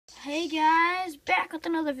Hey guys, back with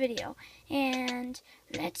another video, and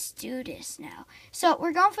let's do this now. So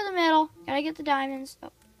we're going for the middle. Gotta get the diamonds.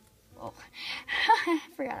 Oh. I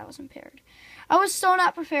forgot I was impaired. I was so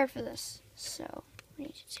not prepared for this. So we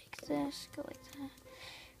need to take this, go like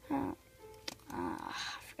that. I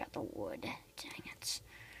forgot the wood. Dang it!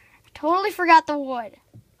 I totally forgot the wood.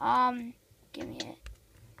 Give me it.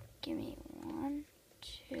 Give me 1,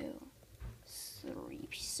 2, 3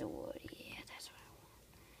 pieces of wood. Yeah, that's what I want.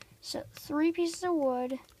 So 3 pieces of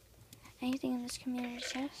wood. Anything in this community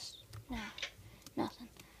chest? No, nothing.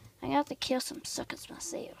 I got to kill some suckers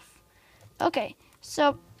myself. Okay,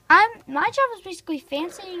 so my job is basically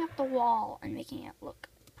fancying up the wall and making it look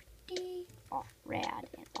pretty rad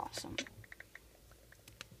and awesome.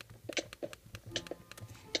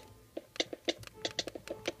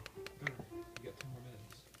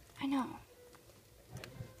 I know.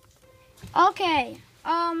 Okay,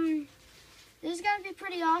 this is gonna be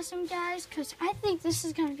pretty awesome, guys, because I think this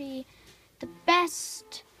is gonna be the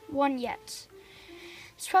best one yet.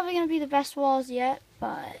 It's probably gonna be the best walls yet,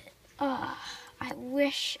 but I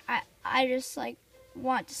wish I just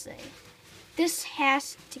want to say this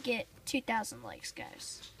has to get 2,000 likes,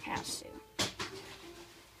 guys. Has to.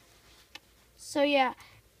 So yeah,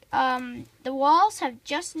 the walls have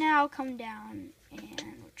just now come down, and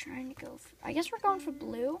we're trying to go. I guess we're going for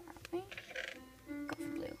blue, aren't we? Go for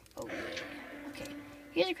blue. Oh yeah. Okay.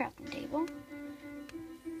 Here's a crafting table.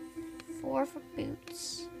 4 for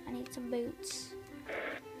boots. I need some boots.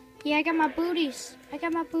 Yeah, I got my booties. I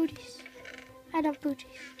love booties.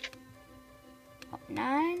 Oh,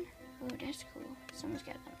 9. Oh, that's cool. Someone's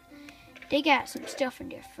got them. They got some stuff in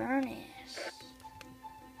their furnace.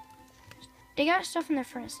 They got stuff in their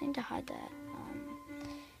furnace. I need to hide that.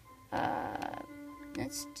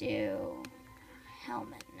 Let's do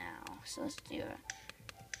helmet now. So let's do a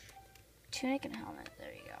tunic and helmet.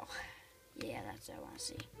 There you go. Yeah, that's what I want to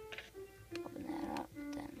see. Open that up.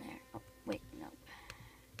 Then there. Oh, wait, nope.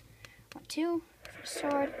 1, 2 for a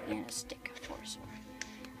sword and a stick for a sword.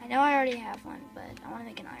 I know I already have one, but I want to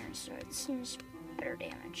make an iron sword. It seems better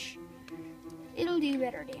damage. It'll do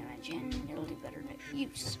better damage, and it'll do better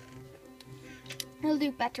use. It'll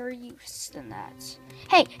do better use than that.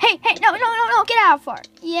 Hey, no, get out of fort.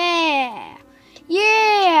 Yeah,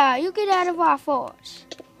 you get out of our fort.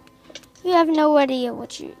 You have no idea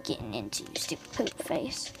what you're getting into, you stupid poop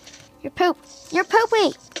face. You're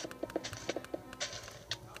poopy.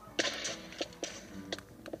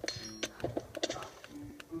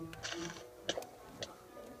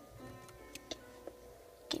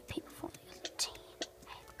 Get people from the other team.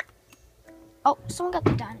 Oh, someone got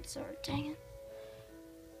the diamond sword, dang it.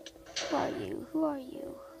 Who are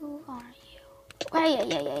you? Oh,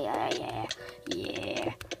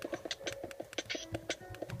 yeah.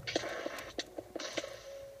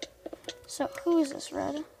 So, who is this,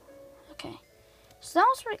 Red? Okay. So, that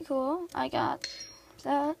was pretty cool. I got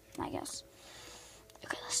that, I guess.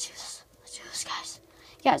 Okay, let's do this, guys.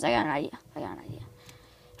 Guys, I got an idea.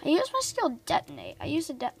 I use my skill detonate. I use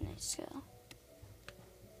the detonate skill.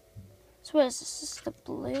 So, what is this? This is the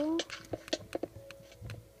blue?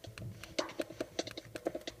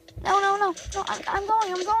 No, I'm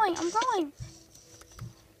going.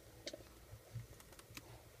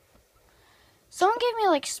 Someone gave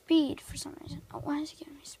me, speed for some reason. Oh, why is he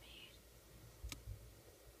giving me speed?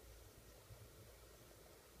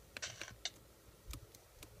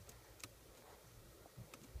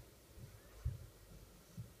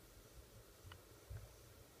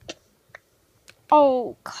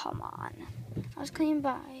 Oh, come on. I was clean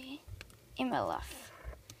by Imalaf.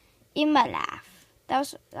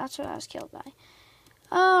 That's what I was killed by.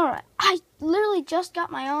 Alright. I literally just got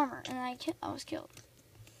my armor, and I was killed.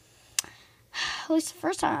 At least the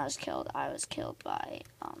first time I was killed by,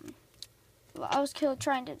 I was killed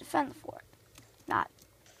trying to defend the fort. Not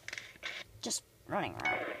just running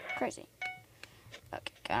around crazy.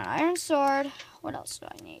 Okay, got an iron sword. What else do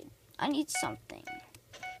I need? I need something.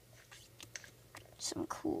 Some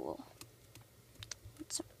cool.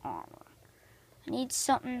 Some armor. I need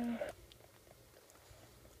something,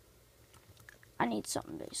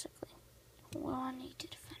 basically. What do I need to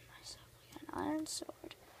defend myself? I got an iron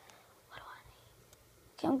sword. What do I need?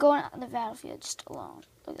 Okay, I'm going out on the battlefield just alone.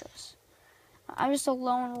 Look at this. I'm just a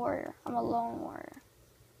lone warrior. I'm a lone warrior.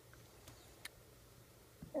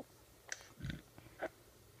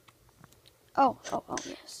 Oh,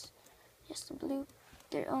 yes. Yes,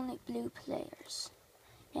 they're only blue players.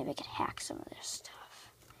 Maybe I could hack some of their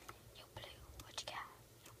stuff. You blue, what you got?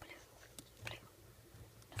 You blue.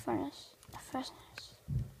 The furnace.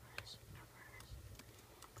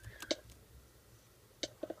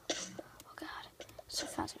 Oh God. So I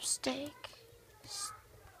found some Steak.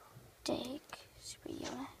 Steak. Super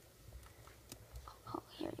Yoda. Oh,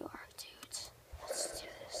 here you are, dudes. Let's do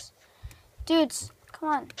this. Dudes, come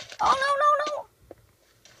on. Oh, no, no,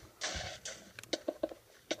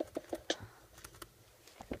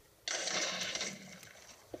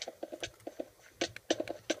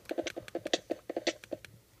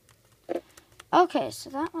 no! Okay, so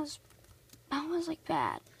that was like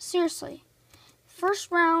bad. Seriously.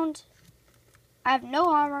 First round, I have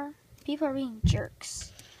no armor. People are being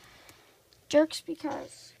jerks. Jerks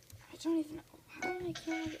because I don't even know. How did my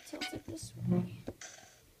camera get tilted this way?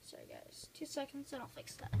 Sorry guys, 2 seconds and I'll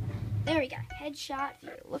fix that. There we go. Headshot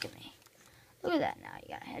view. Look at me. Look at that now. You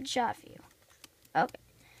got a headshot view. Okay.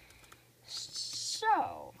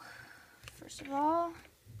 So, first of all,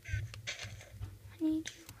 I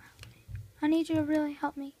need you to really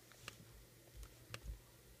help me.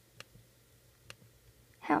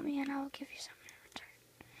 Help me and I will give you something in return.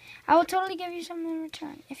 I will totally give you something in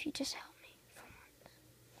return if you just help me for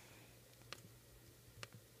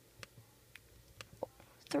once.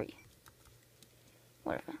 3.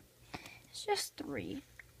 Whatever. It's just 3.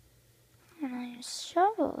 And I need a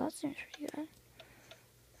shovel. That seems pretty good.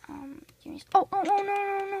 Give me. Oh,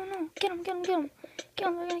 no. Get him. Get him, they're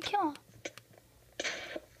gonna kill him.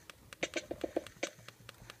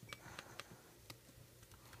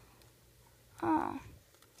 Oh.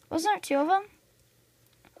 Wasn't there 2 of them?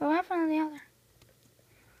 What happened to the other?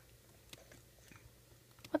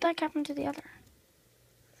 What the heck happened to the other?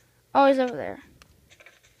 Oh, he's over there.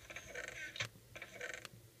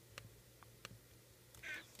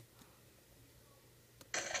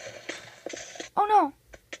 Oh no!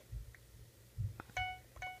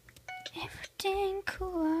 Everything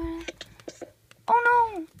cool.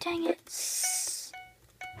 Oh no! Dang it!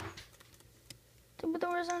 The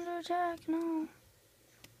door is under attack. No.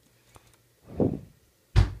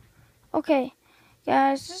 Okay,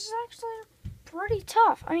 guys, this is actually pretty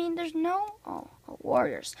tough. I mean, there's no... Oh,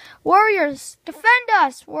 warriors. Warriors! Defend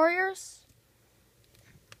us, warriors!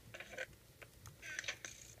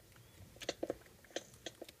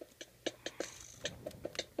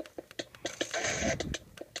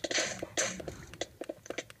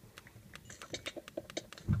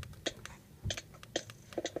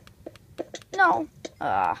 No.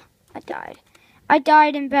 I died. I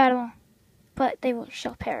died in battle. But they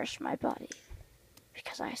shall perish my body.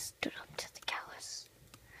 Because I stood up to the callous.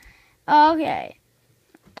 Okay.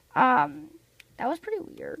 That was pretty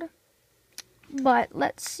weird. But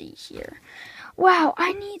let's see here. Wow,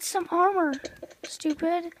 I need some armor.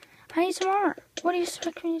 Stupid. I need some armor. What do you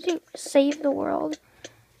expect me to do? Save the world?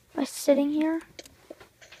 By sitting here?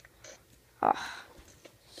 Oh.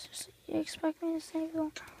 Seriously, you expect me to save the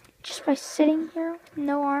world? Just by sitting here?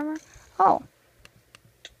 No armor? Oh.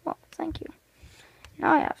 Well, thank you.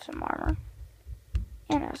 Now I have some armor.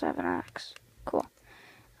 And I also have an axe. Cool.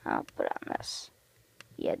 I'll put on this.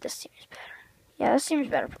 Yeah, this seems better. Yeah, this seems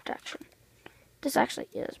better protection. This actually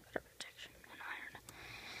is better protection than iron.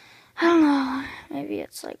 I don't know. Maybe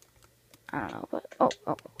it's like, I don't know, but oh,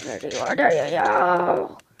 there you are. There you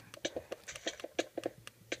are.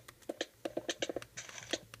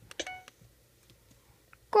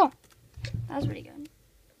 Cool. That was pretty good.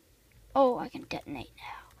 Oh, I can detonate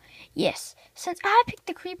now. Yes, since I picked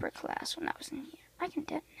the creeper class when I was in here, I can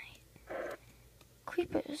detonate.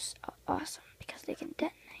 Creepers are awesome because they can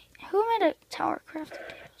detonate. Who made a tower crafting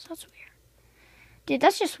tables? That's weird. Dude,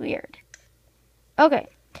 that's just weird. Okay,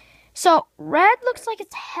 so red looks like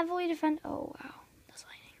it's heavily defend. Oh, wow. That's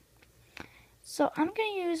lightning. So I'm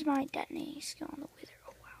going to use my detonating skill on the wither.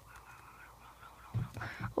 Oh, wow.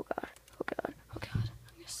 Oh, God.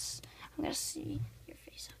 I'm going to see your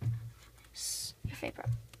face. Your face, bro.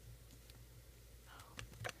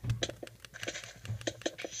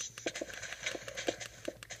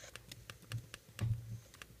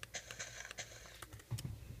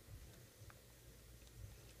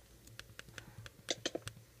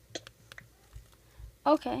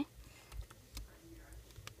 Okay.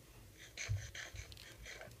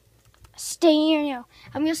 Stay near you.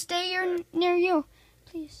 I'm gonna stay here near you.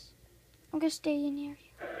 Please. I'm gonna stay near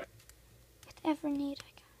you. Whatever need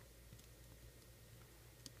I got.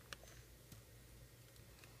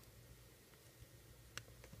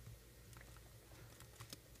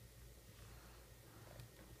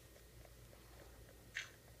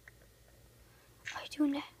 Are you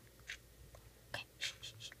doing that? Okay. Shh.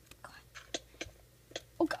 Go ahead.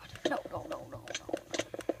 Oh God. No.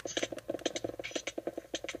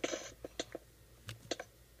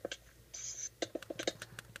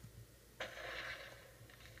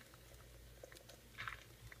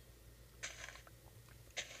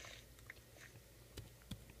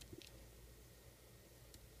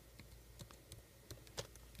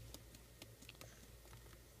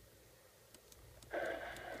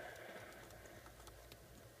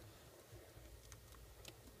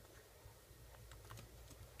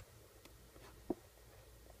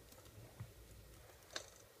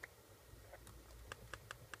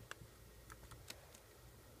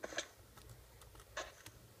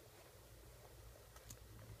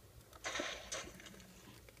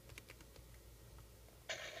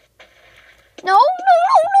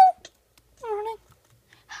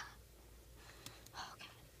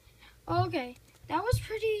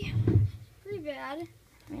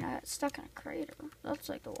 stuck in a crater. That's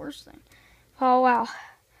like the worst thing. Oh, wow.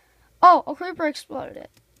 Oh, a creeper exploded it.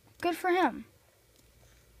 Good for him.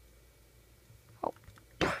 Oh.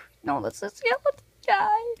 No, that's a skeleton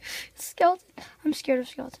guy. Skeleton. I'm scared of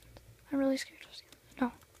skeletons. I'm really scared of skeletons.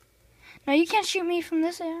 No. No, you can't shoot me from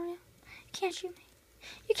this area. You can't shoot me.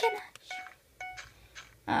 You cannot shoot me.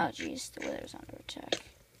 Oh, jeez. The wither's under attack.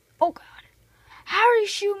 Oh, God. How did he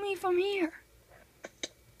shoot me from here?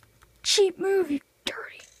 Cheap move, you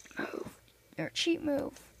dirty move. You're a cheap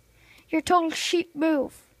move. You're a total cheap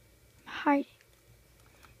move. I'm hiding.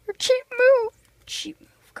 You're a cheap move. Cheap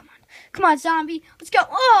move. Come on. Come on, zombie. Let's go.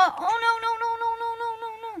 Oh, no, no, no, no, no, no, no,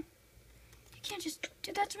 no. You can't just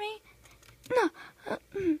do that to me. No.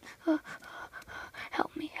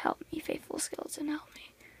 Help me, faithful skeleton. Help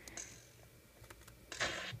me.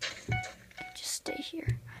 Just stay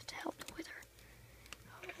here. I have to help the wither.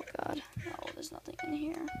 Oh, God. No, there's nothing in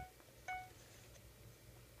here.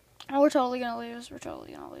 Oh, we're totally gonna lose. We're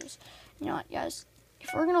totally gonna lose. You know what, guys?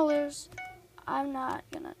 If we're gonna lose, I'm not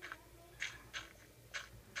gonna.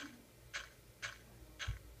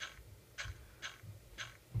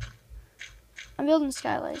 I'm building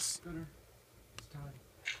skylights.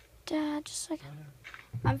 Dad, just a second.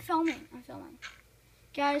 I'm filming.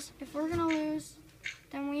 Guys, if we're gonna lose,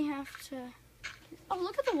 then we have to. Oh,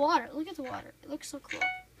 look at the water. Look at the water. It looks so cool.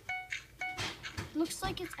 It looks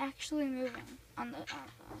like it's actually moving on the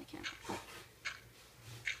camera.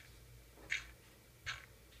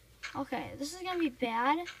 Okay, this is gonna be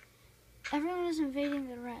bad. Everyone is invading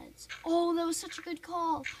the reds. Oh, that was such a good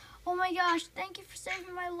call. Oh my gosh, thank you for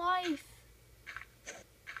saving my life.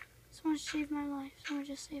 Someone saved my life. Someone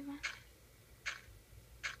just saved my life.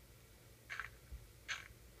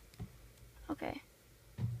 Okay.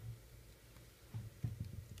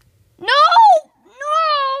 No!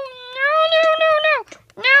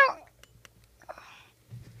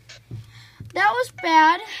 That was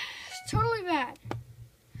bad. Totally bad.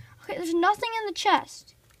 Okay, there's nothing in the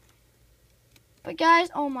chest. But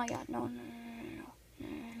guys, oh my god, no.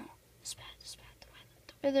 It's bad.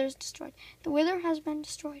 The wither is destroyed. The wither has been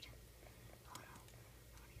destroyed. Oh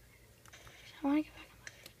no. I want to get back on my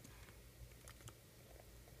feet.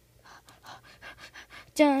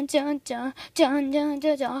 Dun dun dun dun dun dun dun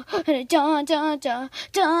dun dun dun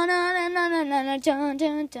dun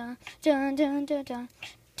dun dun dun dun dun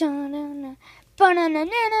dun. Banana,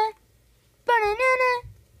 banana.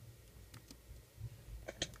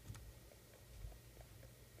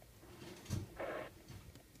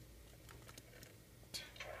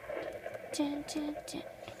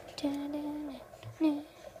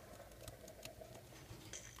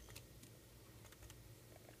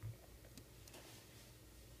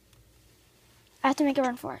 I have to make a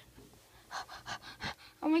run for it.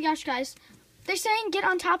 Oh my gosh, guys. They're saying get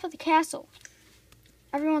on top of the castle.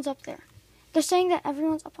 Everyone's up there. They're saying that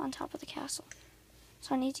everyone's up on top of the castle.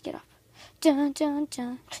 So I need to get up. Dun dun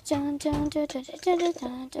dun dun dun dun dun dun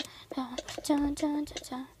dun dun dun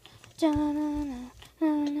dun dun.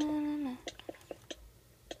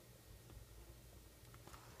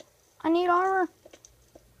 I need armor.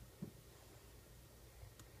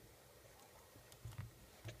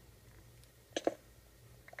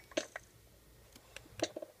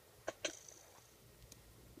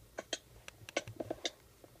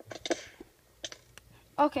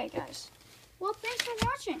 Okay, guys. Well, thanks for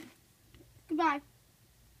watching. Goodbye.